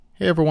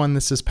Hey everyone,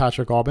 this is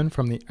Patrick Albin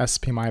from the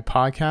SPMI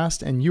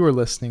podcast, and you are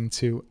listening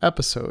to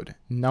episode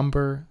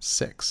number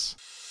 6.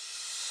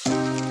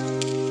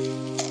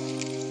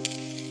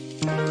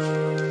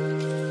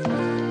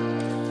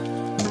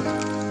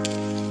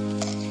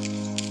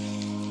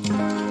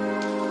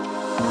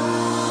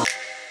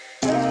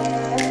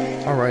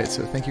 All right,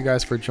 so thank you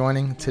guys for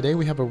joining. Today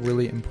we have a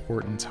really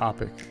important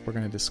topic we're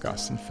going to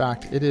discuss. In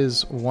fact, it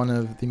is one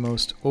of the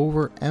most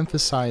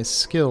overemphasized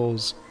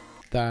skills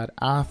that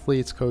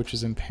athletes,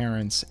 coaches, and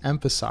parents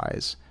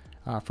emphasize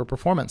for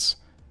performance.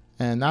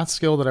 And that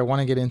skill that I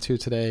want to get into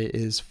today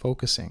is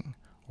focusing,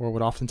 or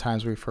what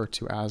oftentimes we refer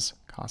to as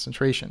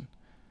concentration.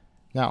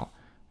 Now,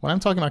 when I'm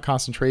talking about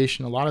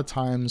concentration, a lot of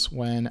times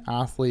when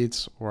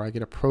athletes or I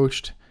get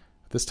approached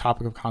with this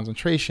topic of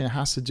concentration, it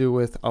has to do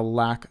with a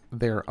lack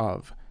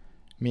thereof.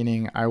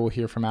 Meaning I will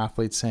hear from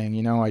athletes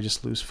saying, I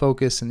just lose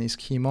focus in these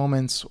key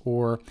moments,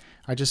 or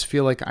I just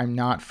feel like I'm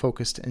not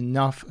focused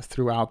enough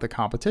throughout the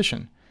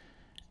competition.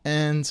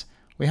 And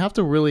we have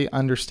to really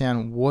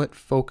understand what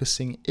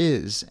focusing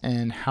is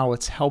and how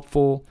it's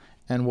helpful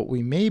and what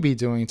we may be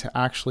doing to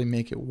actually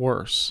make it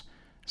worse.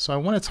 So I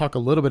want to talk a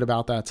little bit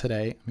about that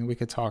today. We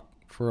could talk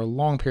for a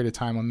long period of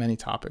time on many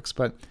topics,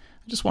 but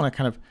I just want to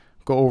kind of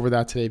go over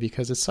that today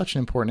because it's such an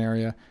important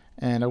area,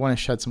 and I want to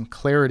shed some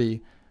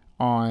clarity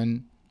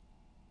on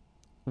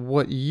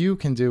what you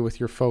can do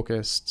with your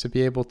focus to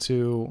be able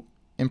to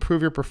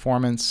improve your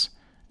performance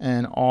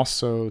and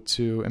also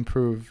to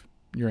improve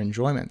your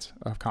enjoyment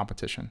of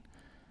competition.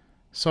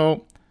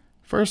 So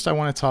first, I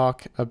want to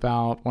talk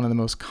about one of the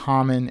most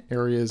common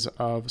areas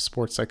of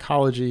sports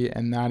psychology,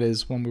 and that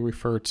is when we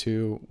refer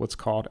to what's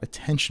called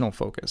attentional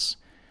focus.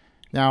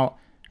 Now,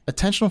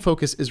 attentional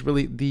focus is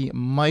really the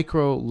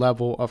micro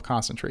level of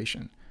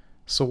concentration.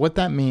 So what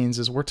that means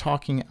is we're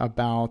talking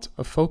about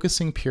a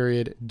focusing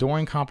period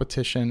during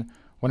competition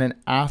when an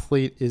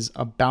athlete is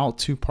about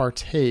to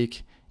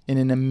partake in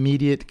an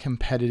immediate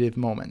competitive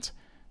moment.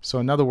 So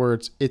in other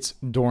words, it's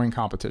during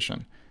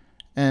competition.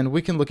 And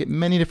we can look at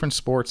many different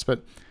sports,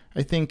 but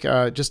I think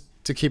just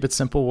to keep it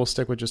simple, we'll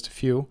stick with just a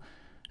few.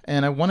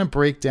 And I want to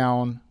break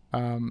down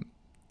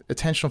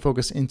attentional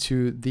focus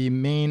into the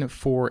main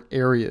 4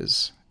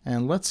 areas.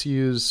 And let's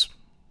use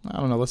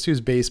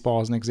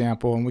baseball as an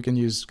example, and we can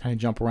kind of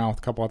jump around with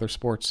a couple other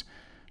sports.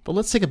 But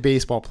let's take a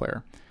baseball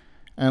player.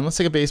 And let's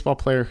take a baseball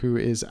player who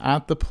is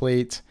at the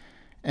plate,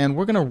 and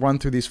we're going to run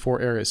through these 4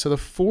 areas. So the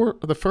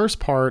first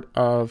part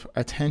of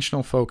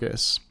attentional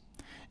focus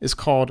is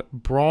called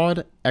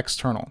broad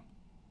external.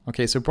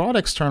 Okay, so broad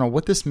external,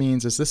 what this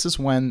means is this is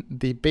when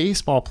the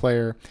baseball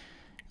player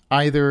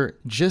either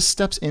just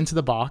steps into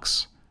the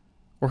box,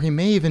 or he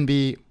may even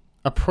be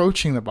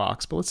approaching the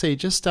box. But let's say he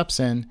just steps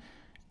in,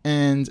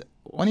 and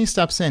when he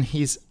steps in,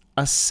 he's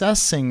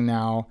assessing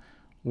now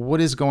what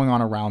is going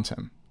on around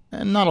him.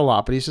 And not a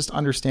lot, but he's just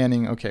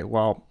understanding, okay,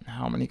 well,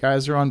 how many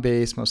guys are on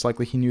base? Most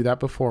likely he knew that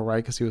before,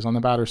 right? Because he was on the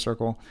batter's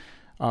circle,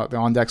 the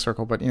on-deck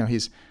circle. But,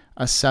 he's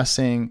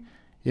assessing,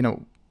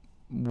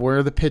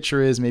 where the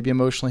pitcher is. Maybe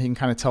emotionally he can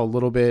kind of tell a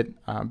little bit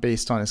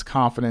based on his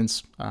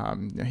confidence.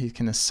 He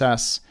can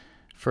assess,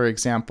 for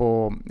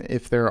example,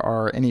 if there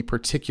are any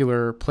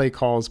particular play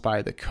calls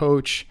by the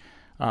coach.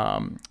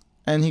 And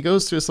he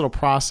goes through this little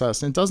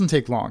process, and it doesn't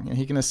take long. And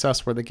he can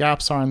assess where the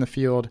gaps are in the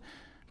field.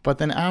 But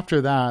then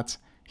after that,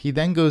 he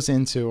then goes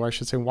into, or I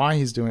should say while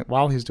he's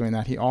doing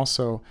that, he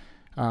also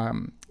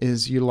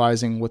is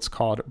utilizing what's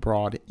called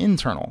broad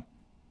internal.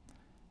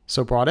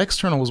 So broad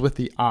external was with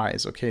the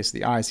eyes. Okay, so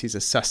the eyes he's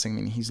assessing,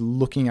 meaning he's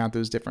looking at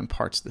those different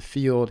parts of the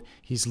field.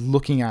 He's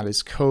looking at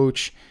his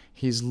coach.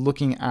 He's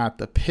looking at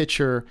the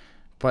pitcher.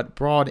 But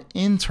broad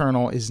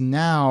internal is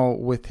now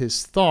with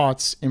his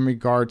thoughts in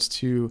regards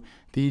to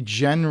the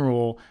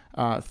general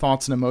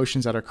thoughts and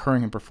emotions that are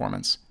occurring in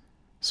performance.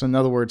 So in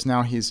other words,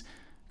 now he's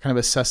kind of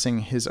assessing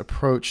his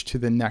approach to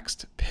the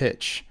next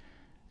pitch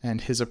and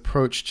his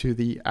approach to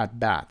the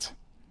at-bat.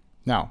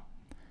 Now,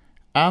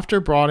 after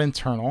broad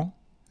internal,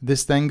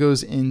 this then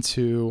goes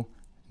into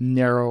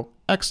narrow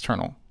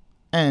external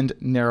and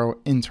narrow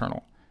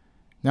internal.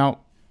 Now,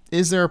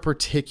 is there a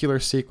particular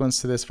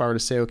sequence to this if I were to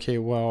say, okay,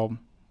 well,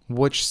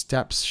 which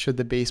steps should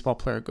the baseball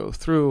player go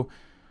through?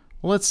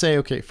 Well, let's say,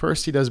 okay,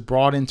 first he does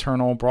broad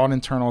internal. Broad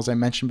internal, as I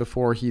mentioned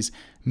before, he's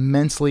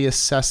mentally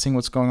assessing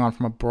what's going on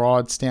from a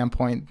broad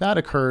standpoint. That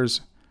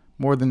occurs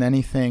more than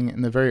anything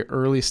in the very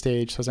early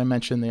stage. So as I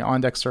mentioned, the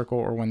on-deck circle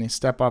or when they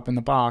step up in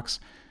the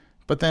box.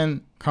 But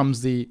then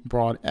comes the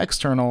broad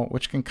external,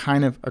 which can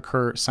kind of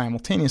occur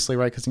simultaneously,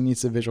 right? Because he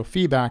needs the visual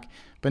feedback.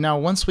 But now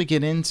once we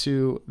get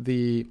into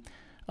the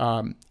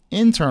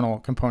internal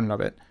component of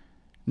it,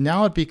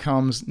 now it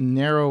becomes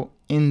narrow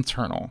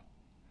internal.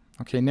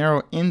 Okay,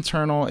 narrow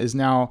internal is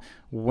now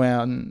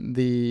when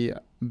the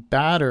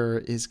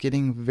batter is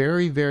getting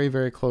very, very,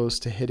 very close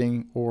to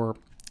hitting or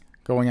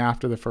going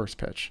after the first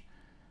pitch.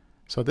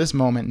 So at this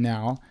moment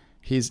now,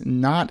 he's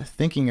not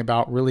thinking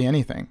about really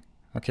anything.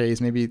 Okay, he's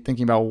maybe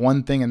thinking about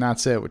one thing and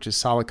that's it, which is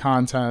solid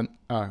contact,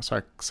 as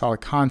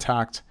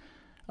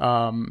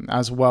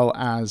well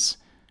as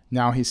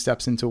now he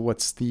steps into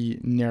what's the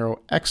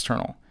narrow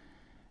external.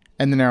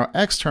 And the narrow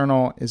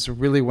external is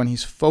really when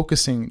he's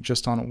focusing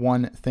just on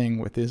one thing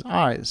with his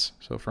eyes.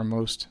 So for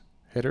most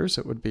hitters,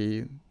 it would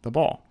be the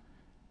ball.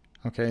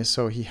 Okay,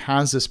 so he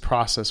has this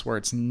process where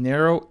it's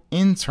narrow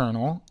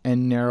internal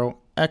and narrow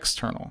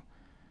external,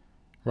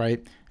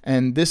 right?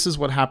 And this is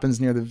what happens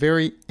near the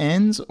very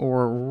end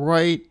or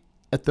right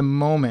at the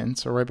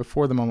moment or right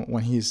before the moment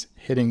when he's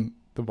hitting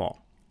the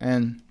ball.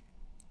 And,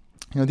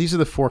 these are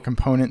the four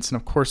components. And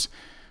of course,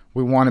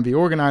 we want to be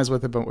organized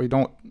with it, but we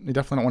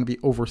definitely don't want to be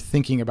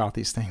overthinking about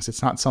these things.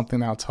 It's not something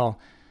that I'll tell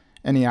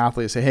any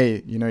athlete, say,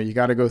 hey, you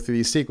got to go through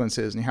these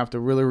sequences and you have to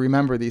really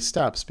remember these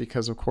steps,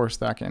 because of course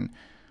that can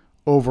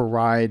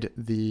override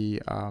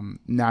the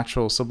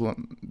natural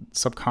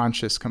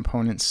subconscious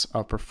components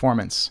of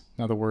performance.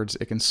 In other words,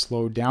 it can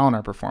slow down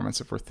our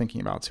performance if we're thinking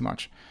about it too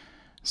much.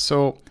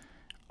 So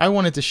I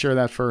wanted to share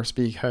that first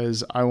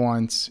because I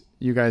want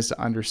you guys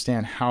to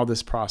understand how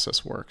this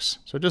process works.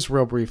 So just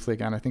real briefly,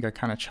 again, I think I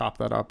kind of chopped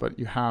that up, but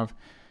you have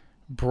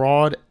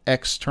broad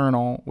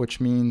external,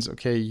 which means,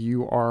 okay,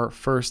 you are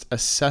first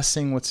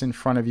assessing what's in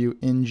front of you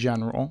in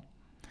general.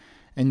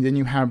 And then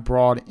you have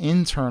broad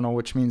internal,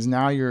 which means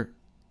now you're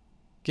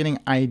getting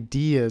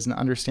ideas and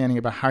understanding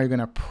about how you're going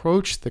to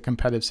approach the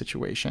competitive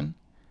situation.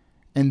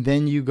 And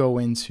then you go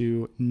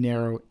into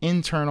narrow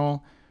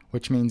internal,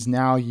 which means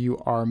now you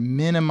are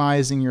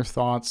minimizing your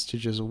thoughts to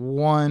just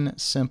one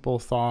simple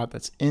thought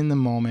that's in the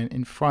moment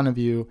in front of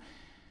you.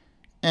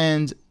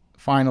 And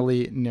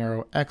finally,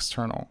 narrow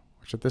external,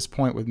 which at this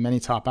point with many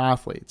top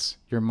athletes,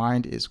 your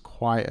mind is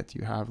quiet.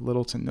 You have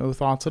little to no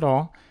thoughts at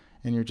all,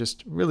 and you're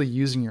just really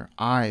using your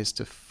eyes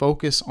to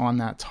focus on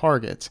that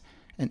target,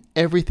 and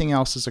everything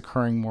else is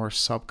occurring more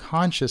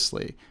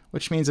subconsciously,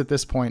 which means at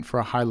this point for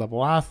a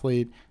high-level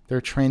athlete, their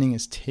training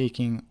is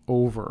taking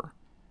over.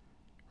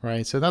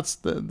 Right, so that's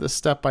the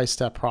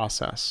step-by-step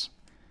process.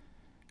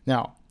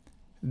 Now,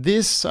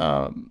 this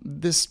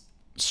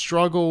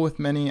struggle with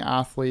many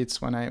athletes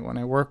when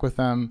I work with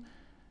them,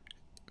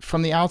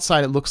 from the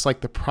outside, it looks like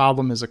the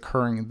problem is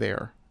occurring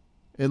there.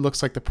 It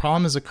looks like the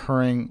problem is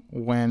occurring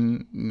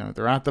when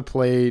they're at the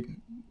plate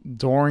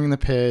during the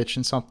pitch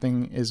and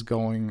something is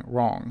going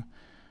wrong,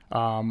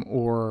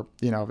 or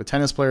if a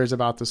tennis player is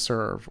about to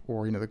serve,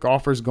 or the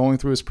golfer is going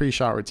through his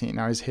pre-shot routine,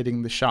 now he's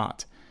hitting the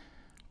shot.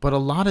 But a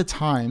lot of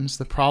times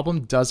the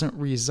problem doesn't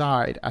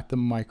reside at the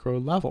micro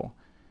level.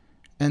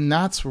 And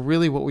that's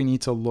really what we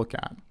need to look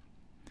at.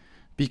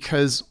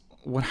 Because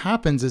what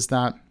happens is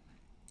that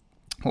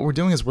what we're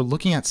doing is we're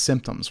looking at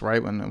symptoms,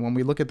 right? When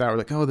we look at that, we're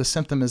like, oh, the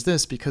symptom is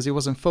this because he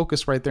wasn't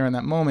focused right there in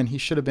that moment. He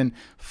should have been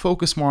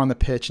focused more on the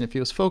pitch. And if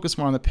he was focused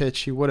more on the pitch,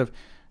 he would have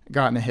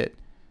gotten a hit.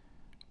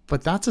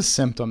 But that's a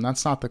symptom.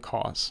 That's not the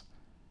cause.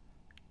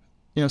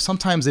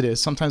 Sometimes it is.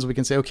 Sometimes we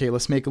can say, okay,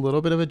 let's make a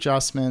little bit of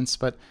adjustments,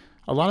 but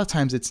a lot of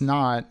times it's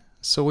not.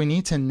 So we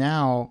need to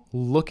now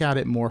look at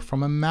it more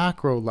from a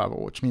macro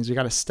level, which means we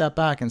got to step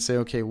back and say,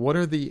 okay, what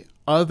are the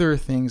other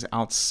things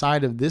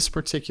outside of this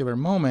particular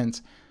moment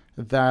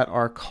that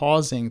are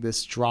causing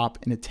this drop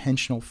in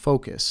attentional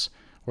focus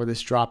or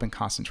this drop in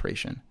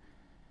concentration?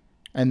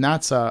 And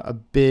that's a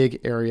big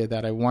area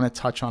that I want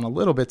to touch on a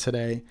little bit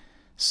today.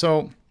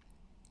 So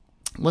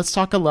let's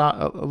talk a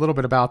little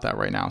bit about that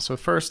right now. So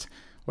first,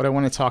 what I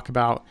want to talk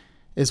about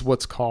is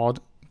what's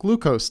called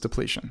glucose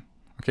depletion.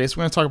 Okay, so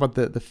we're going to talk about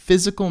the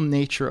physical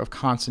nature of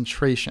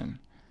concentration.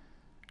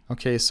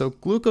 Okay, so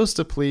glucose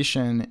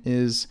depletion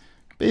is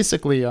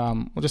basically,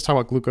 we'll just talk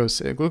about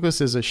glucose. Glucose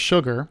is a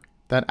sugar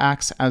that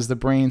acts as the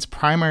brain's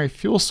primary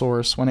fuel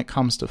source when it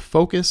comes to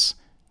focus,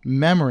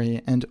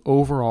 memory, and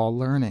overall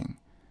learning.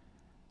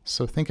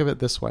 So think of it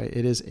this way.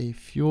 It is a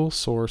fuel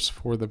source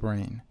for the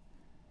brain.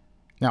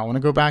 Now, I want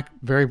to go back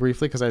very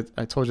briefly because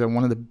I told you that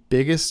one of the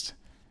biggest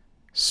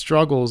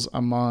struggles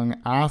among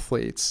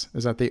athletes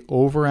is that they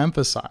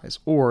overemphasize,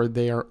 or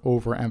they are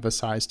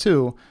overemphasized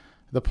to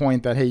the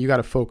point that, hey, you got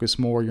to focus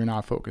more, you're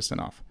not focused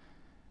enough.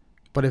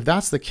 But if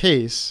that's the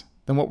case,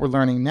 then what we're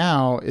learning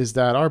now is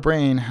that our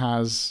brain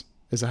has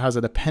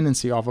a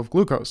dependency off of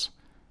glucose.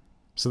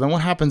 So then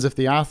what happens if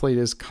the athlete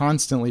is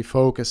constantly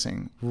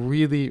focusing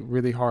really,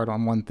 really hard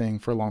on one thing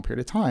for a long period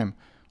of time?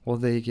 Well,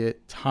 they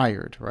get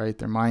tired, right?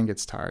 Their mind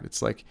gets tired.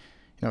 It's like,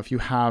 if you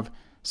have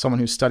someone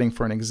who's studying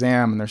for an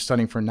exam and they're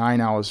studying for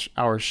 9 hours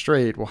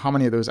straight, well, how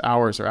many of those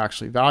hours are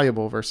actually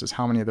valuable versus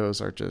how many of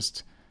those are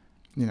just,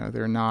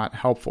 they're not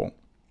helpful?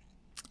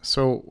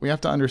 So we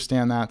have to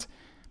understand that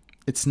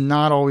it's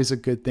not always a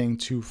good thing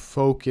to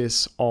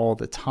focus all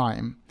the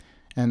time,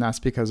 and that's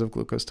because of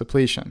glucose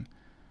depletion.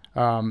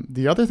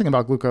 The other thing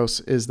about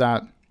glucose is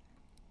that,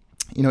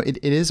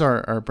 it is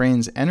our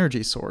brain's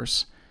energy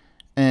source.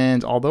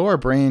 And although our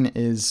brain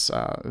is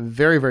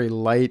very, very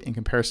light in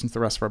comparison to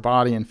the rest of our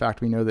body, in fact,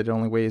 we know that it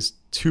only weighs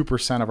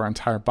 2% of our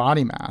entire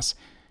body mass,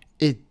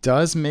 it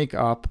does make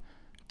up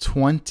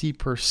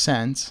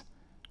 20%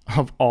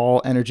 of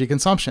all energy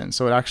consumption.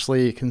 So it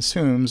actually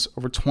consumes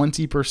over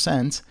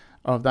 20%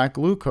 of that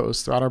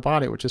glucose throughout our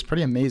body, which is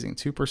pretty amazing.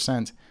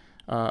 2%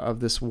 of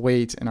this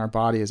weight in our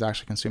body is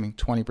actually consuming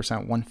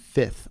 20%,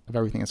 1/5 of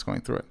everything that's going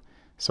through it.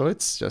 So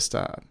it's just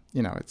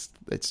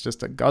it's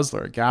just a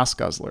guzzler, a gas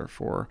guzzler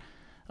for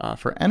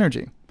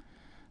energy.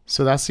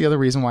 So that's the other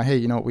reason why,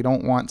 hey, we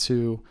don't want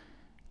to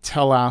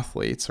tell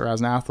athletes, or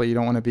as an athlete, you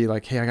don't want to be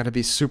like, hey, I got to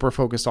be super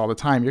focused all the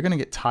time. You're going to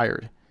get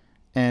tired.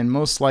 And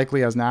most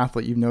likely as an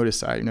athlete, you've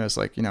noticed that. You notice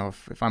like,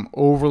 if I'm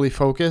overly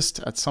focused,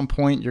 at some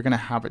point you're going to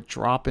have a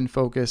drop in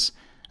focus.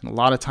 And a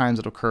lot of times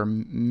it'll occur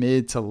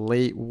mid to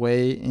late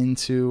way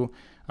into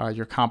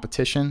your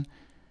competition.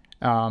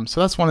 So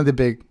that's one of the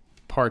big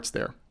parts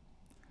there.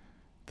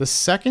 The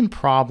second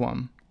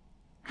problem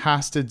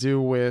has to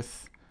do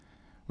with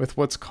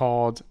what's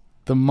called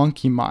the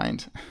monkey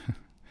mind.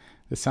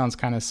 This sounds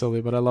kind of silly,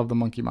 but I love the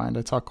monkey mind.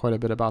 I talk quite a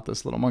bit about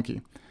this little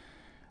monkey.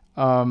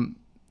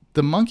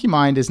 The monkey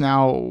mind is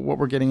now what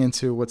we're getting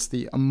into, what's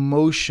the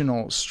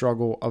emotional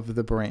struggle of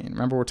the brain.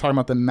 Remember, we're talking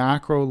about the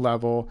macro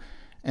level,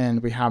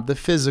 and we have the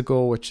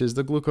physical, which is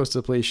the glucose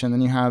depletion.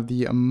 Then you have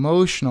the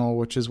emotional,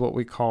 which is what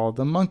we call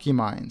the monkey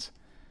mind.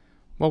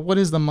 Well, what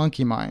is the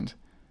monkey mind?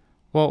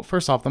 Well,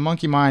 first off, the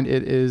monkey mind,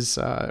 it is,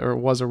 or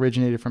was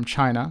originated from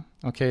China,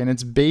 okay? And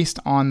it's based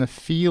on the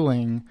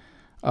feeling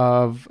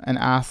of an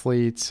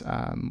athlete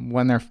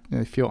when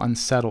they feel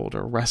unsettled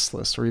or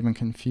restless or even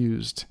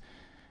confused.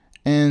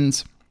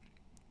 And,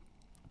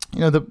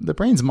 the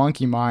brain's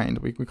monkey mind,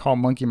 we call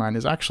monkey mind,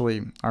 is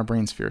actually our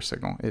brain's fear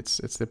signal. It's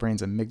the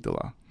brain's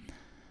amygdala.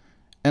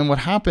 And what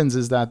happens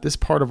is that this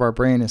part of our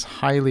brain is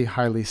highly,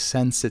 highly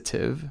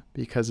sensitive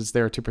because it's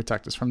there to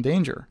protect us from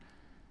danger.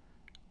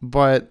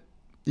 But,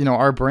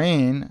 our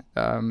brain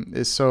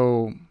is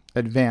so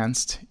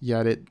advanced,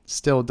 yet it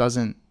still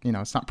doesn't,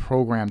 it's not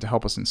programmed to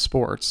help us in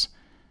sports.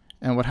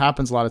 And what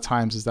happens a lot of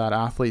times is that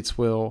athletes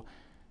will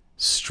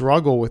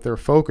struggle with their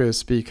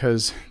focus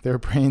because their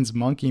brain's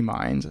monkey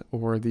mind,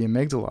 or the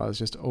amygdala, is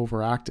just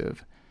overactive.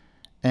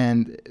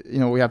 And,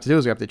 what we have to do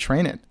is we have to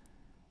train it.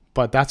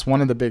 But that's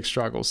one of the big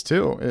struggles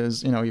too,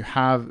 is, you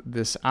have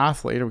this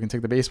athlete, or we can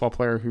take the baseball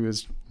player who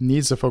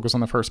needs to focus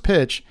on the first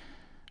pitch.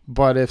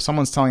 But if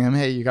someone's telling him,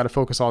 hey, you got to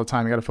focus all the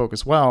time, you got to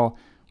focus well,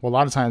 a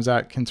lot of times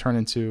that can turn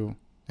into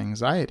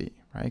anxiety,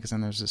 right? Because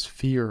then there's this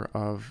fear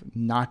of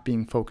not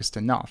being focused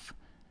enough.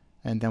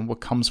 And then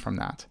what comes from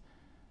that?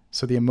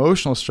 So the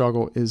emotional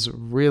struggle is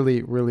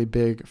really, really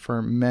big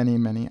for many,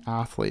 many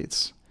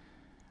athletes.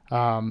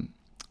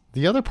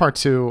 The other part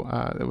too,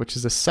 which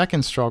is the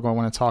second struggle I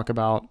want to talk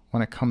about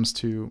when it comes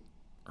to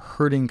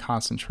hurting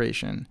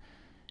concentration,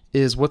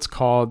 is what's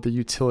called the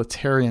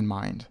utilitarian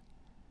mind.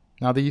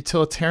 Now, the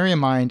utilitarian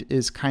mind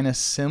is kind of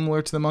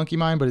similar to the monkey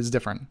mind, but it's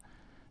different.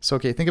 So,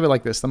 okay, think of it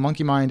like this. The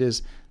monkey mind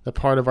is the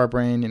part of our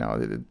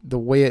brain, the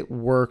way it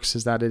works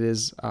is that it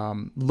is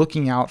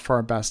looking out for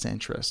our best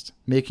interest,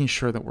 making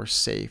sure that we're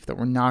safe, that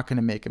we're not going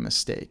to make a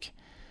mistake.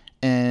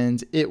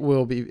 And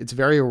it's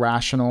very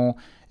irrational.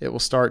 It will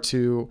start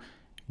to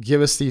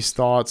give us these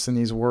thoughts and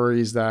these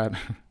worries that,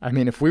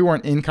 if we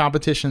weren't in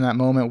competition in that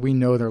moment, we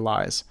know they're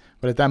lies.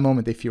 But at that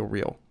moment, they feel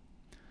real.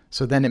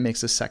 So then it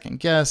makes us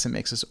second guess. It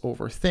makes us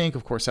overthink.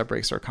 Of course, that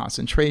breaks our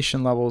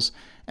concentration levels,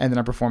 and then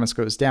our performance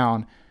goes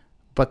down.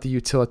 But the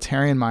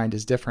utilitarian mind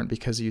is different,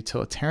 because the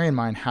utilitarian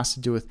mind has to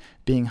do with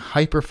being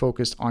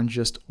hyper-focused on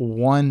just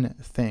one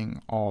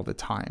thing all the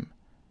time.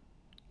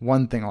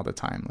 One thing all the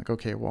time. Like,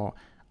 okay, well,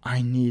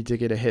 I need to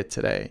get a hit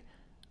today.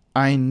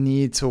 I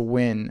need to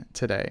win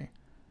today.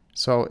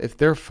 So if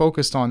they're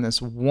focused on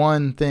this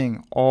one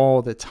thing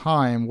all the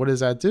time, what does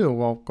that do?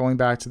 Well, going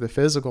back to the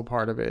physical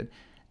part of it,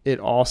 it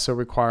also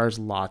requires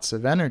lots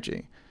of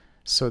energy.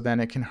 So then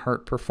it can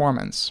hurt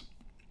performance.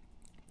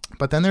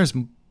 But then there's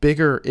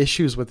bigger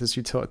issues with this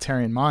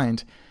utilitarian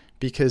mind,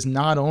 because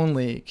not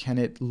only can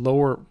it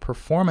lower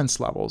performance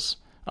levels,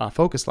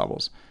 focus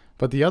levels,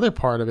 but the other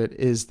part of it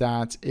is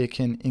that it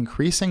can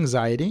increase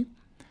anxiety,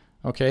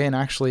 okay? And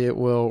actually it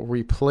will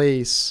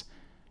replace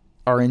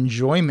our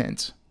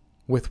enjoyment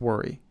with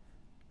worry.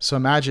 So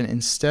imagine,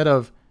 instead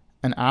of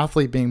an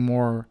athlete being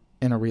more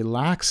in a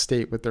relaxed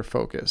state with their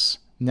focus,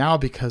 now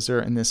because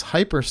they're in this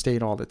hyper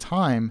state all the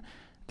time,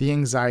 the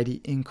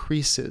anxiety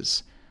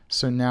increases.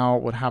 So now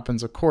what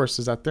happens, of course,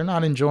 is that they're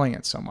not enjoying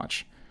it so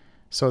much.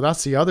 So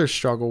that's the other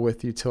struggle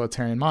with the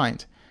utilitarian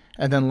mind.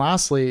 And then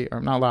lastly,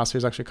 or not lastly,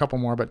 there's actually a couple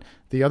more, but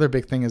the other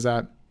big thing is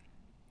that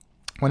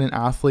when an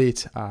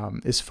athlete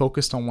is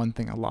focused on one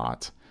thing a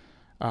lot,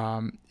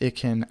 it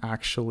can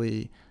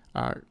actually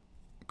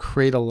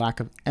create a lack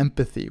of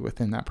empathy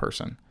within that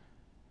person,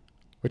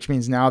 which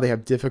means now they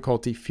have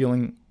difficulty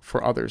feeling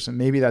for others. And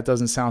maybe that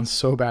doesn't sound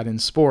so bad in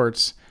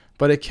sports,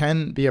 but it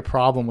can be a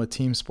problem with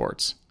team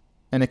sports.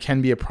 And it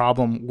can be a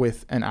problem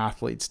with an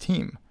athlete's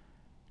team.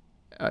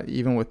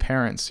 Even with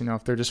parents,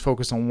 if they're just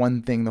focused on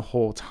one thing the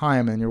whole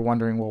time, and you're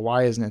wondering, well,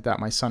 why isn't it that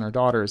my son or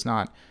daughter is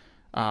not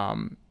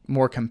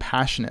more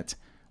compassionate?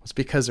 It's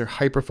because they're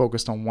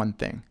hyper-focused on one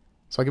thing.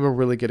 So I'll give a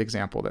really good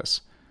example of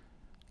this.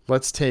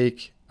 Let's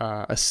take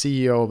a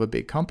CEO of a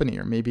big company,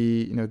 or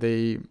maybe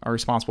they are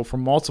responsible for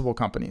multiple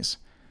companies.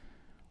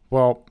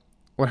 Well,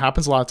 what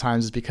happens a lot of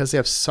times is because they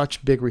have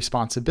such big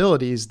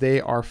responsibilities, they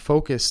are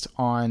focused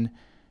on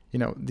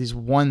these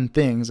one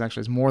things.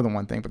 Actually, it's more than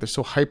one thing, but they're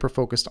so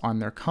hyper-focused on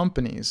their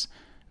companies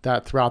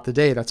that throughout the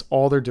day, that's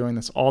all they're doing,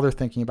 that's all they're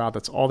thinking about,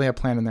 that's all they have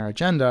planned in their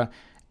agenda.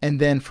 And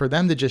then for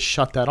them to just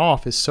shut that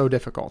off is so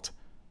difficult.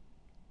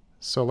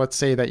 So let's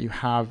say that you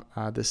have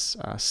this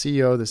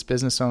CEO, this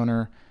business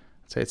owner,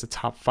 let's say it's a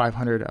top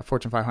 500,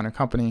 Fortune 500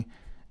 company.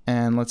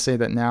 And let's say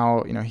that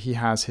now, he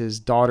has his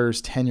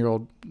daughter's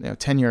 10-year-old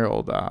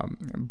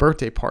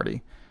birthday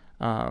party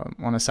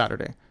on a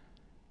Saturday.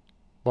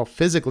 Well,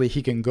 physically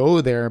he can go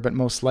there, but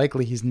most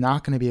likely he's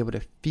not going to be able to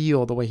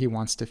feel the way he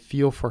wants to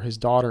feel for his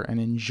daughter and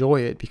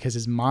enjoy it because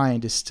his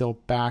mind is still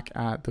back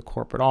at the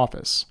corporate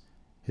office.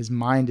 His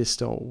mind is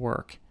still at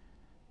work.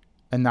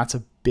 And that's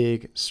a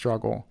big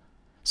struggle.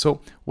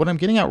 So what I'm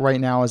getting at right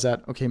now is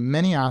that, okay,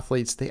 many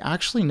athletes, they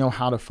actually know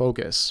how to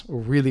focus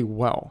really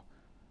well.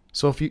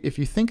 So if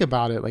you think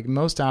about it, like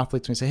most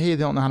athletes, when you say, hey,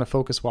 they don't know how to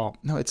focus well,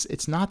 no,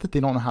 it's not that they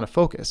don't know how to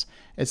focus.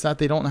 It's that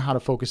they don't know how to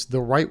focus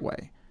the right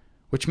way,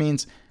 which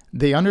means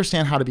they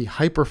understand how to be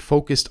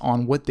hyper-focused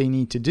on what they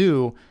need to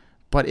do,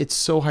 but it's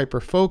so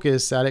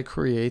hyper-focused that it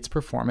creates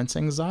performance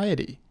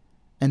anxiety.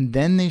 And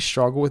then they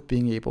struggle with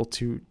being able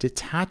to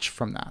detach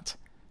from that.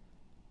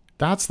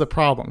 That's the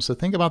problem. So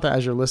think about that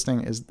as you're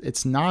listening.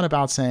 It's not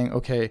about saying,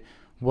 okay,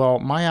 well,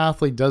 my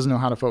athlete does know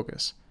how to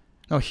focus.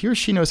 No, he or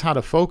she knows how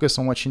to focus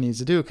on what she needs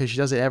to do because she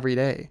does it every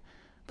day.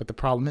 But the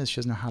problem is she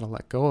doesn't know how to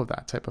let go of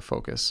that type of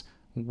focus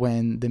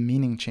when the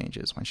meaning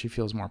changes, when she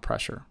feels more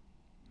pressure.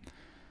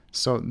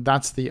 So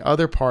that's the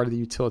other part of the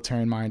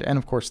utilitarian mind, and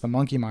of course the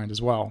monkey mind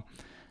as well.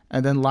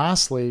 And then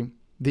lastly,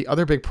 the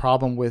other big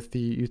problem with the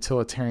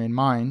utilitarian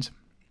mind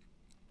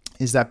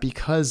is that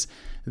because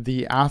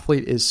the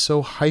athlete is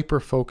so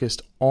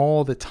hyper-focused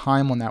all the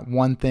time on that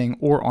one thing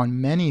or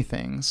on many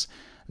things,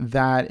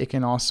 that it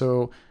can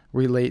also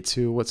relate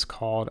to what's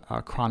called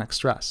chronic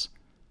stress.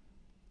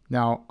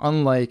 Now,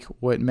 unlike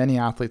what many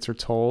athletes are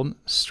told,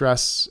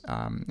 stress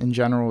in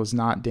general is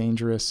not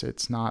dangerous.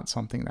 It's not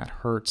something that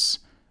hurts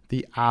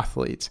the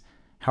athlete.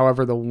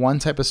 However, the one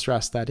type of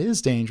stress that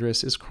is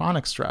dangerous is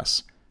chronic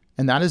stress.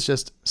 And that is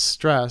just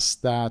stress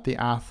that the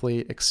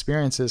athlete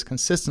experiences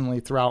consistently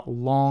throughout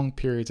long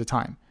periods of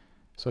time.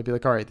 So I'd be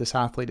like, all right, this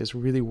athlete is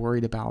really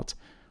worried about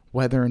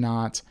whether or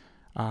not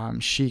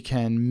she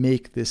can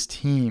make this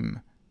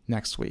team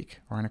next week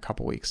or in a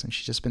couple weeks. And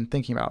she's just been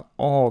thinking about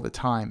all the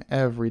time,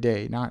 every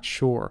day, not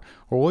sure.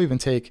 Or we'll even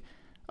take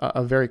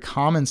a very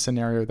common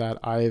scenario that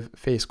I've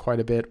faced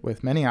quite a bit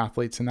with many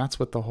athletes, and that's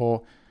with the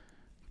whole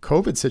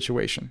COVID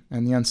situation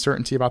and the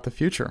uncertainty about the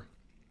future,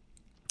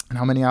 and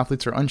how many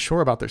athletes are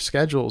unsure about their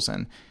schedules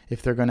and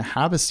if they're going to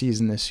have a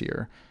season this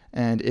year,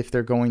 and if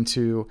they're going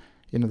to,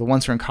 the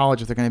ones who are in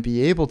college, if they're going to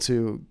be able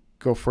to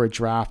go for a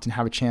draft and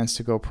have a chance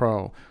to go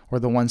pro, or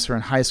the ones who are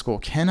in high school,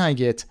 can I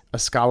get a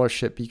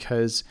scholarship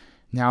because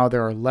now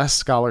there are less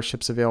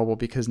scholarships available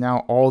because now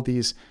all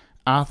these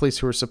athletes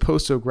who are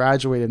supposed to have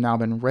graduated have now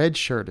been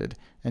redshirted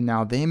and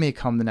now they may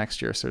come the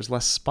next year. So there's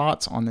less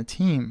spots on the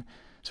team.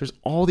 So there's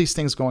all these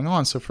things going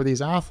on. So for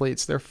these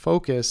athletes, they're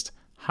focused,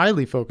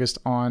 highly focused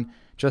on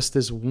just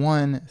this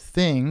one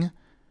thing,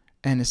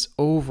 and it's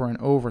over and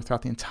over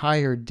throughout the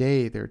entire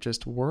day. They're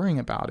just worrying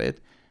about it,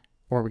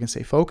 or we can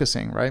say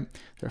focusing, right?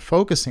 They're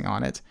focusing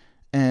on it,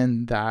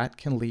 and that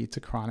can lead to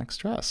chronic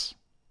stress.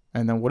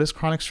 And then what does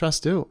chronic stress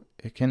do?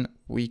 It can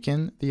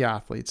weaken the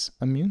athlete's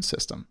immune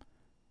system,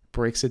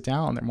 breaks it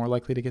down. They're more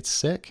likely to get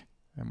sick.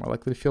 They're more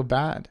likely to feel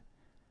bad.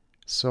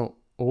 So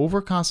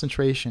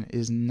over-concentration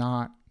is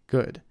not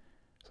good.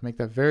 So make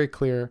that very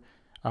clear.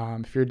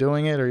 If you're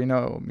doing it, or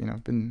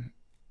been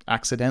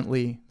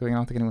accidentally doing it, I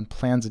don't think anyone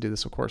plans to do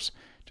this, of course.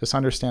 Just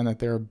understand that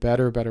there are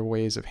better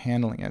ways of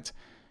handling it,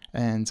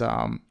 and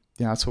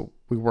that's what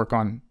we work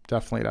on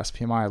definitely at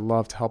SPMI. I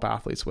love to help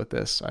athletes with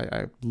this.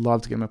 I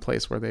love to get them in a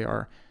place where they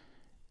are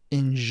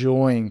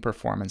enjoying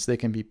performance. They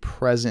can be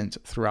present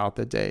throughout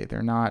the day.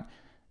 They're not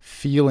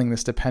feeling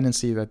this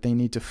dependency that they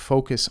need to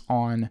focus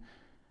on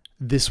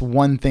this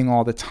one thing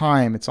all the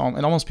time. It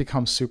almost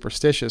becomes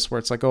superstitious, where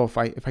it's like, oh,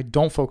 if I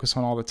don't focus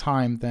on all the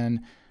time,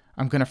 then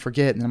I'm going to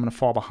forget and I'm going to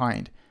fall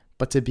behind.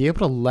 But to be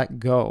able to let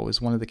go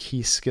is one of the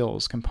key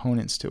skills,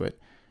 components to it.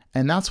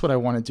 And that's what I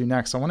want to do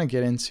next. I want to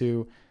get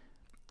into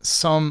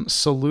some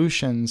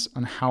solutions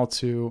on how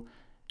to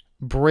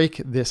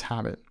break this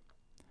habit.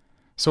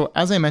 So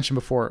as I mentioned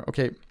before,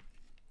 okay,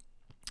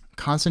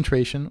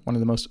 concentration, one of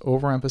the most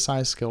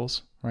overemphasized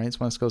skills, right? It's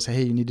one of the skills,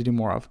 hey, you need to do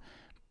more of.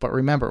 But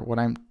remember, what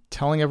I'm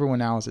telling everyone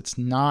now is it's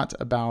not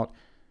about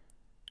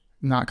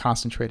not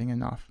concentrating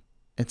enough.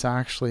 It's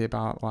actually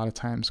about a lot of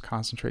times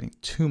concentrating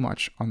too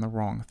much on the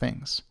wrong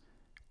things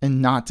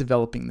and not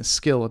developing the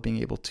skill of being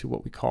able to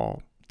what we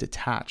call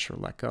detach or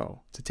let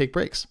go, to take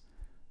breaks.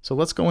 So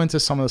let's go into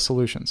some of the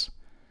solutions.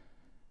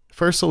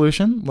 First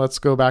solution, let's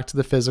go back to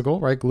the physical,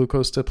 right?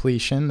 Glucose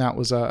depletion, that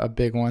was a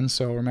big one.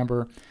 So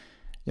remember,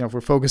 if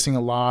we're focusing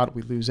a lot,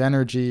 we lose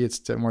energy,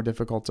 it's more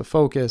difficult to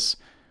focus.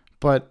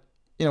 But,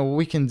 what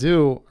we can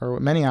do, or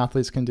what many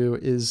athletes can do,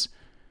 is,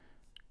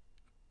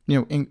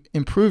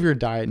 improve your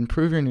diet,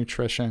 improve your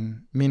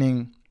nutrition,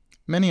 meaning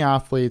many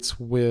athletes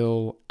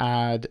will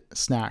add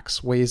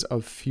snacks, ways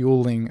of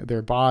fueling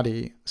their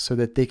body so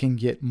that they can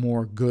get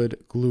more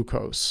good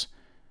glucose.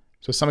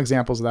 So some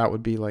examples of that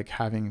would be like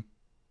having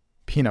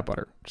peanut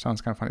butter, which sounds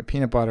kind of funny,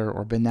 peanut butter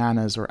or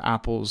bananas or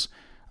apples.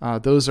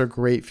 Those are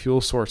great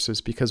fuel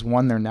sources because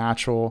one, they're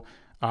natural,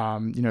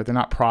 they're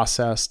not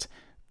processed.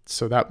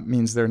 So that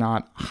means they're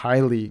not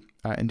highly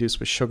induced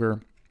with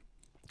sugar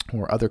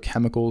or other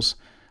chemicals,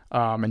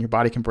 and your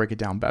body can break it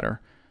down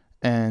better.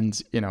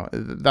 And,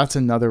 that's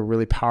another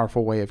really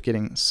powerful way of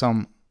getting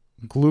some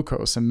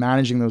glucose and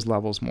managing those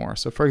levels more.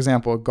 So for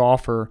example, a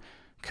golfer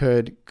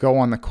could go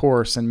on the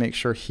course and make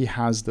sure he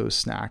has those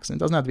snacks. And it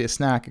doesn't have to be a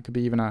snack. It could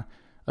be even a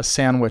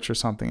sandwich or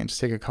something, and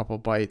just take a couple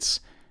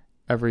bites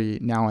every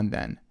now and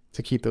then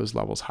to keep those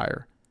levels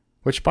higher,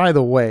 which, by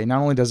the way,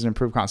 not only does it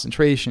improve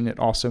concentration, it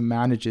also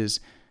manages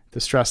the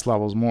stress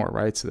levels more,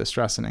 right? So the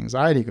stress and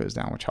anxiety goes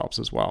down, which helps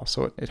as well.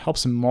 So it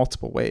helps in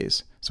multiple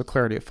ways. So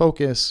clarity of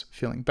focus,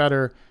 feeling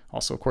better,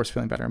 also, of course,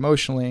 feeling better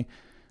emotionally.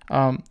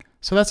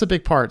 So that's a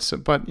big part. So,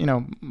 but,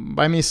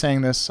 by me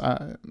saying this,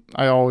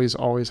 I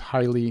always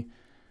highly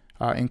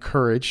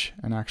encourage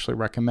and actually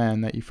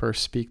recommend that you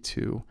first speak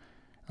to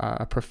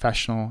a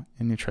professional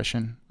in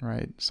nutrition,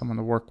 right? Someone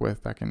to work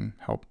with that can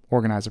help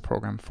organize a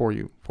program for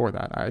you for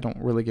that. I don't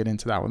really get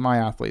into that with my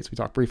athletes. We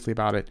talk briefly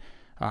about it,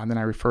 and then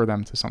I refer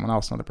them to someone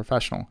else, another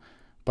professional.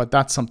 But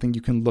that's something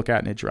you can look at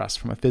and address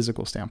from a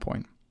physical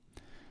standpoint.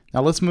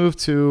 Now let's move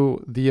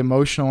to the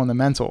emotional and the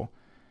mental.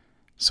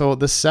 So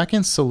the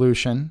second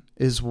solution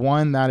is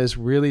one that is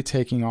really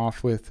taking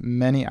off with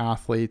many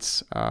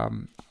athletes.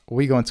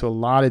 We go into a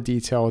lot of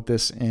detail with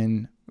this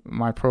in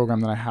my program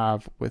that I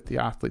have with the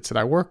athletes that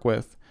I work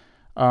with.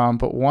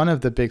 But one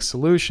of the big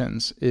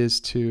solutions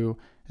is to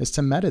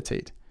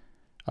meditate.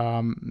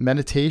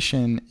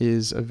 Meditation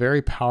is a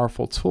very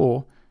powerful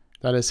tool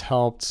that has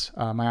helped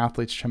my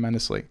athletes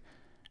tremendously.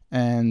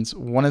 And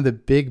one of the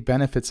big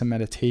benefits of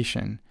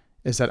meditation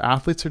is that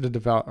athletes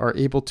are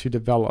able to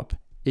develop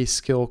a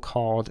skill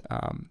called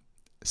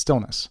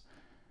stillness.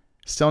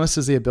 Stillness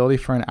is the ability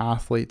for an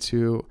athlete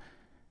to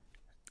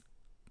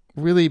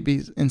really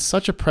be in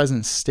such a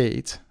present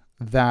state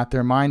that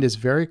their mind is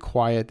very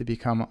quiet. They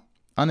become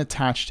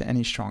unattached to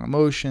any strong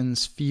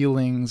emotions,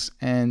 feelings,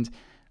 and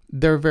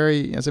they're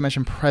very, as I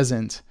mentioned,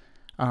 present.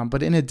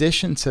 But in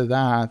addition to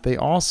that, they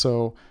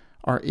also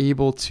are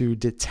able to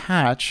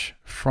detach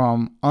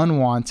from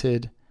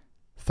unwanted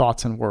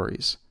thoughts and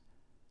worries.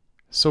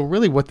 So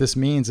really what this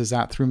means is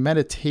that through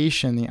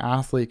meditation, the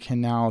athlete can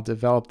now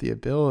develop the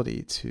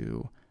ability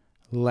to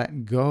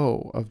let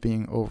go of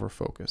being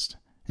over-focused.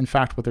 In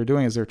fact, what they're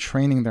doing is they're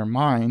training their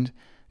mind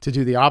to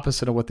do the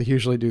opposite of what they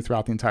usually do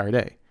throughout the entire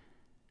day.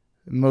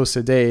 Most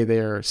of the day,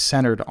 they're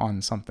centered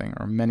on something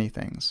or many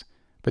things,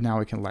 but now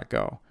we can let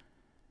go.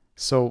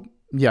 So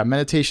yeah,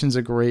 meditation is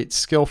a great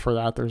skill for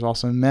that. There's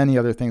also many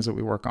other things that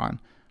we work on,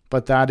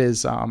 but that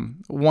is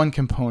one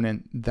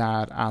component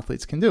that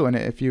athletes can do. And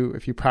if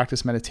you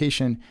practice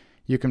meditation,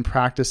 you can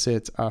practice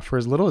it for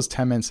as little as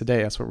 10 minutes a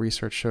day. That's what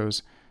research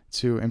shows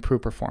to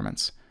improve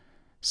performance.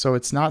 So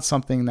it's not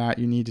something that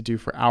you need to do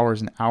for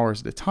hours and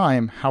hours at a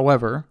time.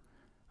 However,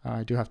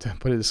 I do have to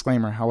put a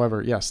disclaimer.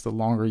 However, yes, the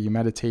longer you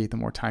meditate, the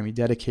more time you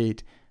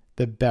dedicate,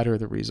 the better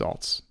the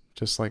results,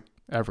 just like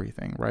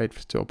everything, right?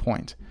 To a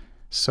point.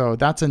 So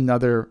that's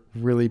another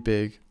really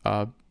big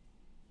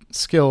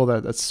skill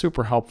that's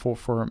super helpful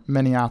for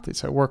many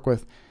athletes I work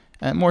with.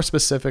 And more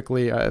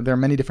specifically, there are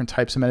many different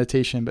types of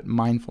meditation, but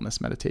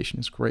mindfulness meditation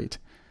is great.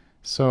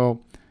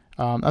 So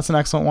that's an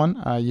excellent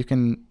one. You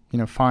can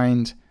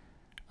find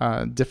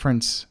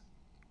different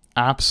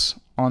apps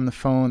on the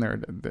phone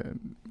or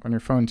on your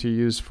phone to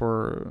use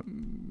for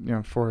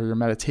your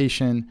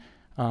meditation.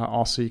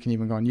 Also, you can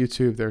even go on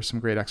YouTube. There's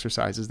some great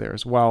exercises there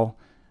as well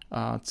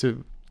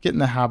to get in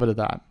the habit of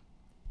that.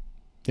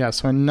 Yeah,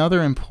 so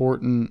another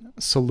important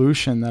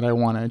solution that I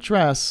want to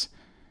address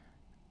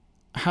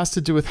has to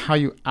do with how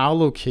you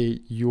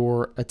allocate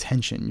your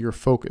attention, your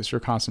focus,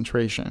 your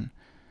concentration.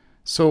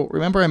 So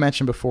remember I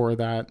mentioned before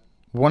that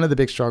one of the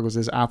big struggles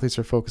is athletes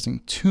are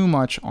focusing too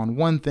much on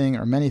one thing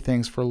or many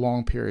things for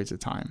long periods of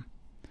time.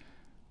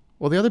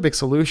 Well, the other big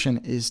solution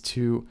is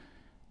to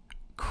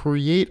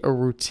create a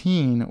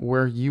routine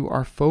where you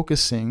are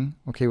focusing,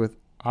 with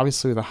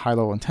obviously the high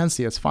level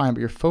intensity, that's fine, but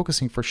you're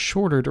focusing for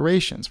shorter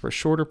durations, for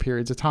shorter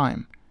periods of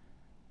time.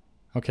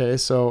 Okay,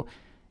 so,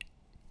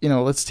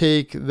 let's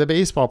take the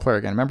baseball player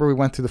again. Remember we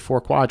went through the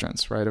 4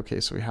 quadrants, right? Okay,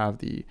 so we have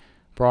the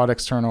broad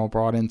external,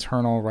 broad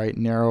internal, right?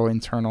 Narrow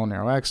internal,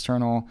 narrow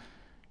external.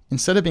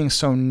 Instead of being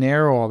so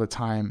narrow all the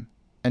time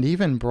and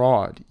even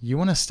broad, you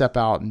want to step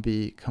out and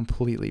be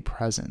completely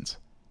present.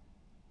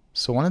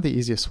 So one of the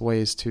easiest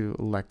ways to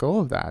let go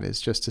of that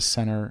is just to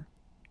center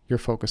your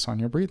focus on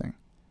your breathing.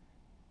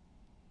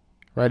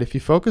 Right? If you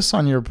focus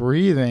on your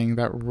breathing,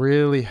 that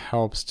really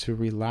helps to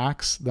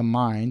relax the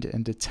mind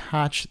and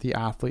detach the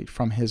athlete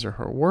from his or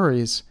her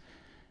worries.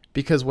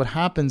 Because what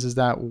happens is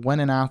that when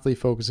an athlete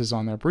focuses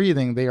on their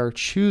breathing, they are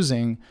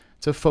choosing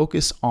to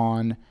focus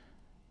on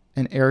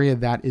an area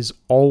that is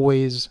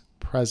always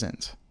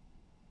present.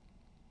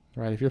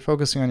 Right? If you're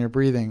focusing on your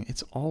breathing,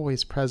 it's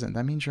always present.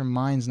 That means your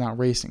mind's not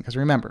racing. Because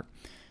remember,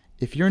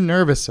 if you're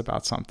nervous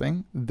about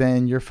something,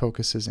 then your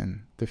focus is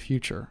in the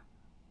future.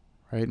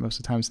 right? Most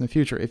of the times in the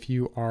future. If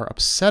you are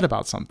upset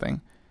about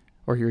something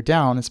or you're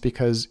down, it's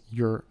because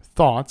your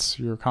thoughts,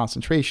 your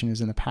concentration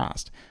is in the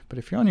past. But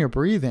if you're on your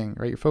breathing,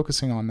 right, you're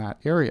focusing on that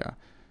area,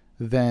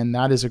 then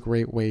that is a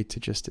great way to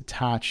just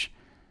detach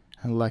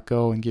and let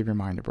go and give your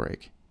mind a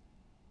break.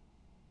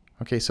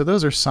 Okay, so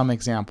those are some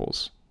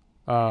examples.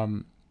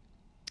 And,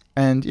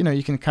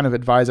 you can kind of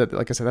advise that,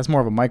 like I said, that's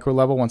more of a micro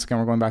level. Once again,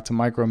 we're going back to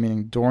micro,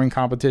 meaning during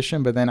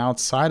competition, but then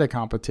outside of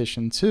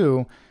competition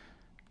too,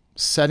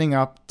 setting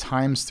up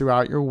times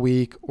throughout your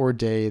week or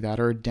day that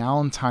are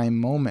downtime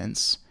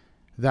moments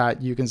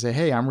that you can say,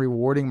 hey, I'm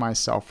rewarding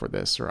myself for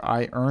this, or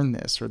I earned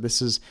this, or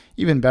this is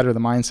even better. The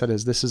mindset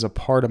is this is a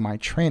part of my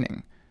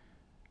training,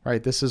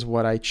 right? This is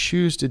what I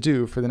choose to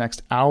do for the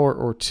next hour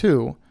or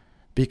two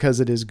because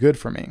it is good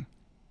for me.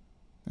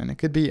 And it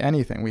could be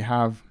anything. We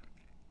have,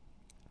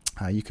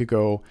 you could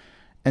go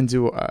and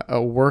do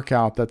a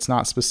workout that's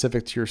not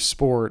specific to your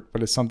sport,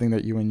 but it's something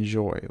that you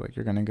enjoy. Like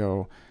you're going to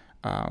go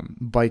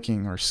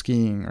biking or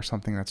skiing or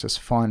something that's just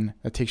fun,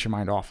 that takes your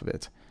mind off of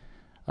it.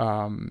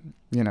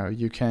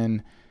 You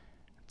can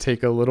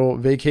take a little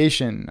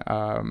vacation,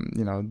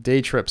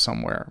 day trip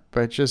somewhere,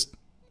 but just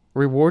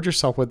reward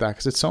yourself with that,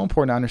 because it's so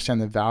important to understand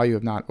the value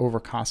of not over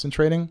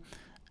concentrating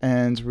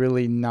and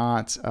really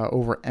not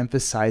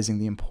overemphasizing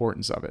the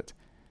importance of it,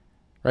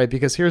 right?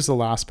 Because here's the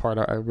last part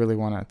I really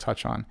want to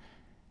touch on.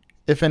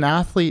 If an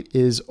athlete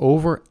is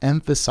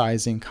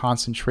overemphasizing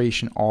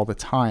concentration all the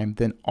time,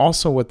 then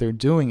also what they're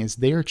doing is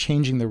they are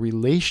changing the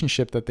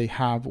relationship that they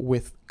have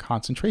with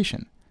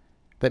concentration.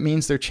 That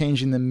means they're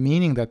changing the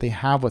meaning that they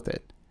have with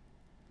it.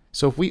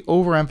 So if we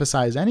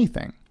overemphasize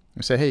anything,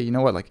 we say, hey, you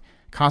know what, like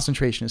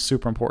concentration is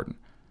super important.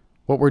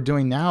 What we're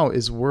doing now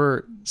is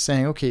we're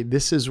saying, okay,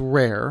 this is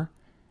rare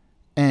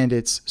and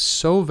it's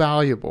so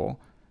valuable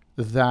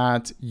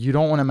that you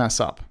don't want to mess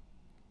up.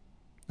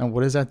 And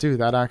what does that do?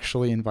 That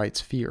actually invites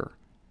fear.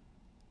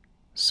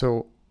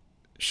 So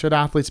should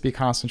athletes be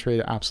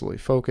concentrated? Absolutely.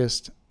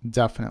 Focused?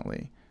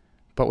 Definitely.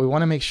 But we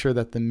want to make sure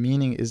that the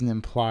meaning isn't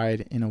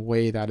implied in a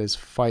way that is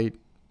fight,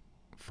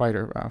 flight,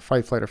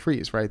 or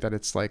freeze, right? That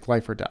it's like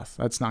life or death.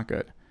 That's not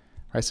good,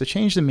 right? So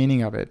change the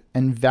meaning of it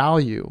and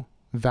value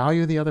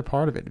the other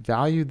part of it.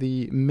 Value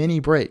the mini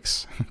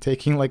breaks,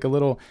 taking like a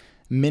little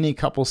mini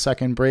couple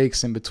second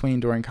breaks in between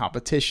during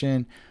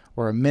competition,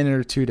 or a minute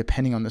or two,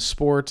 depending on the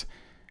sport,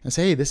 and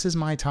say, hey, this is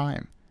my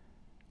time,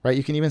 right?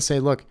 You can even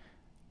say, look,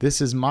 this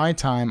is my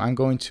time. I'm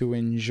going to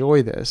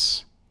enjoy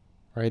this,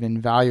 right?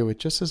 And value it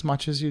just as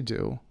much as you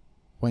do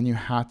when you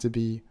have to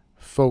be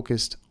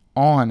focused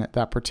on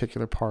that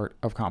particular part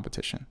of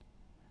competition,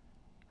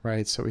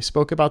 right? So we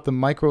spoke about the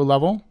micro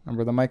level.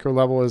 Remember, the micro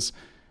level is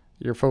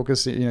your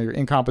focus, you're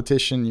in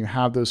competition, you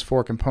have those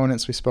 4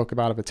 components we spoke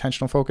about of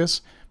attentional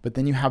focus, but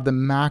then you have the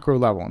macro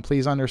level. And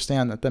please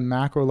understand that the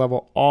macro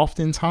level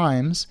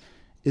oftentimes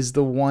is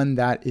the one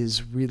that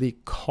is really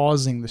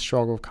causing the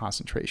struggle of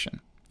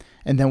concentration.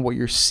 And then what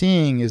you're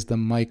seeing is the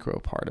micro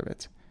part of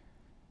it.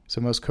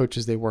 So most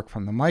coaches, they work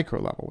from the micro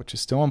level, which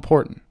is still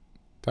important,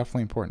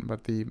 definitely important,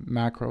 but the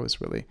macro is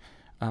really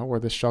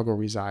where the struggle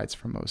resides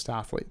for most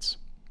athletes.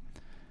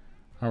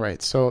 All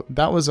right, so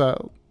that was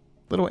a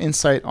little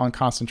insight on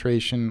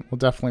concentration. We'll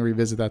definitely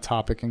revisit that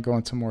topic and go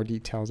into more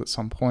details at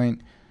some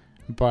point.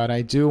 But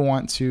I do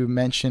want to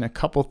mention a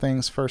couple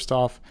things. First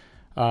off,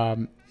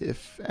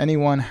 if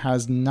anyone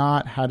has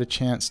not had a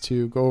chance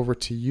to go over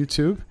to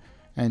YouTube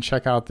and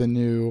check out the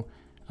new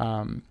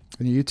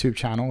YouTube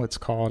channel, it's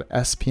called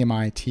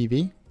SPMI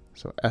TV.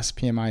 So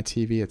SPMI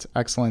TV, it's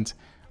excellent.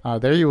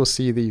 There you will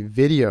see the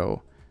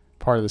video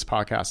part of this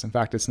podcast. In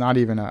fact, it's not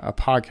even a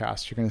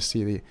podcast. You're going to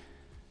see the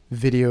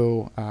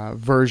video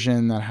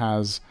version that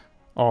has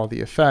all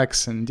the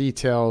effects and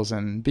details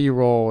and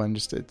B-roll, and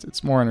just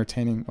it's more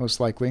entertaining, most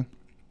likely.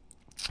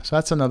 So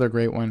that's another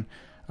great one.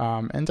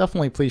 And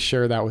definitely please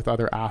share that with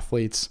other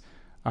athletes,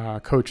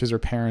 coaches, or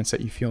parents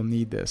that you feel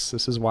need this.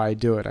 This is why I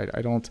do it.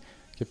 I don't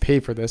get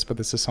paid for this, but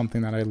this is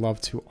something that I love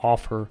to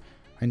offer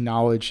my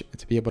knowledge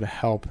to be able to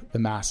help the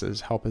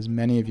masses, help as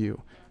many of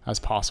you as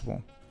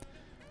possible.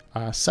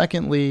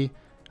 Secondly,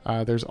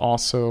 there's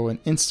also an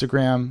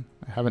Instagram.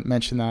 I haven't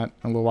mentioned that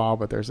in a little while,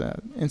 but there's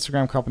an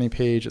Instagram company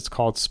page. It's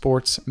called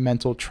Sports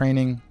Mental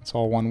Training. It's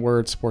all one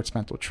word, Sports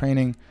Mental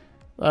Training.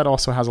 That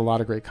also has a lot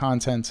of great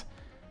content.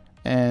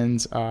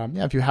 And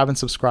if you haven't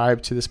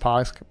subscribed to this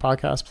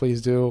podcast,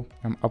 please do.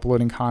 I'm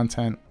uploading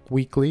content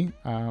weekly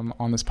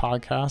on this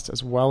podcast,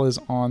 as well as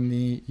on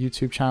the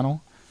YouTube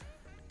channel.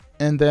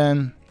 And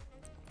then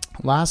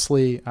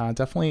lastly,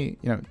 definitely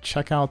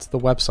check out the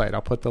website.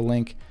 I'll put the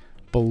link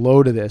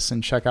below to this,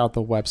 and check out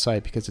the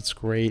website because it's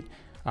great.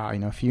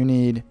 If you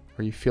need,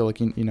 or you feel like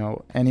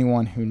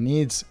anyone who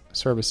needs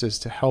services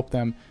to help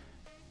them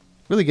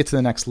really get to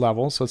the next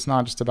level. So it's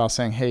not just about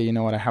saying, hey, you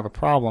know what, I have a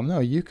problem. No,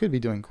 you could be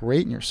doing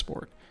great in your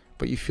sport,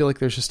 but you feel like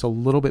there's just a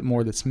little bit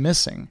more that's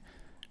missing.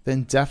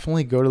 Then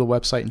definitely go to the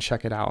website and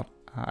check it out.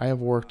 I have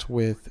worked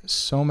with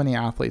so many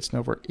athletes in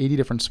over 80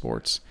 different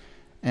sports,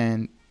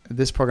 and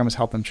this program has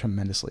helped them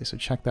tremendously. So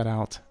check that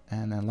out.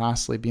 And then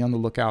lastly, be on the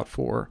lookout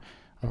for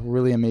a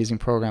really amazing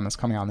program that's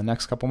coming out in the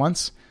next couple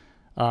months.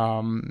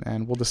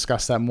 And we'll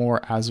discuss that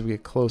more as we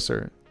get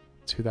closer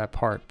to that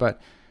part.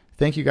 But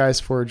thank you guys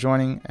for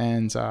joining,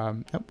 and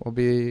we'll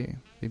be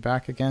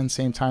back again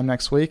same time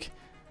next week.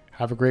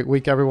 Have a great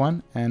week,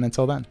 everyone, and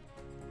until then.